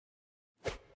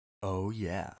Oh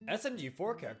yeah.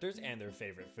 SMG4 characters and their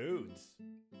favorite foods.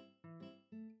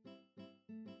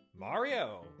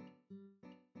 Mario.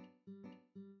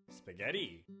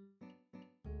 Spaghetti.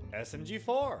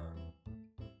 SMG4.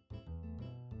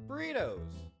 Burritos.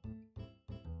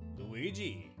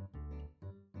 Luigi.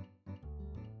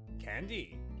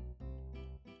 Candy.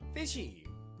 Fishy.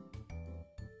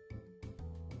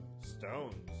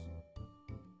 Stones.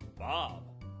 Bob.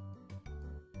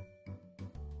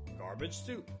 Garbage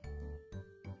soup.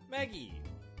 Maggie.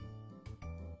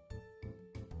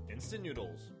 Instant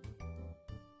noodles.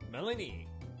 Melanie.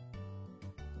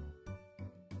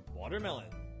 Watermelon.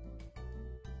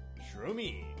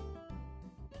 Shroomy.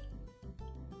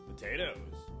 Potatoes.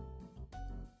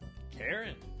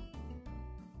 Karen.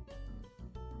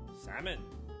 Salmon.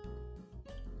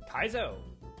 Kaizo.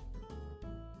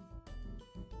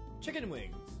 Chicken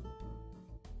wings.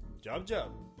 Jub Jub.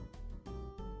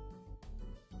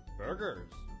 Burgers.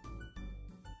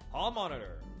 Hall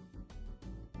monitor.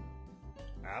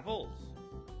 Apples.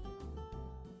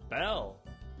 Bell.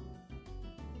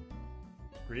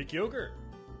 Greek yogurt.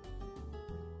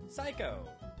 Psycho.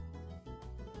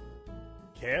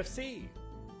 KFC.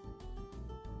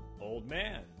 Old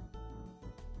man.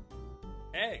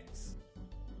 Eggs.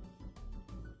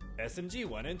 SMG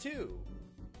 1 and 2.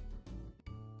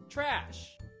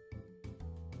 Trash.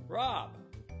 Rob.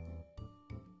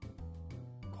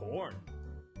 Corn.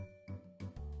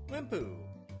 Wimpu.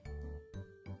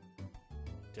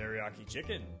 Teriyaki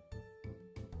chicken.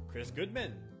 Chris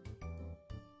Goodman.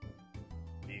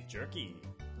 Beef jerky.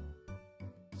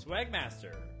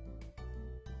 Swagmaster.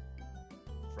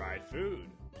 Fried food.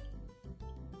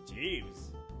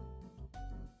 Jeeves.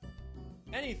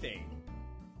 Anything.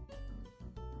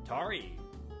 Tari.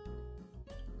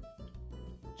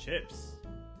 Chips.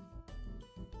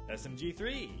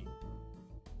 SMG3.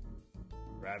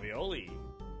 Ravioli.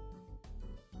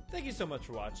 Thank you so much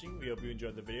for watching. We hope you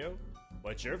enjoyed the video.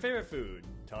 What's your favorite food?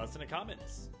 Tell us in the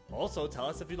comments. Also, tell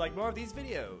us if you'd like more of these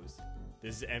videos.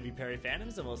 This is MVPerry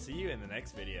Fandoms, and we'll see you in the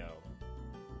next video.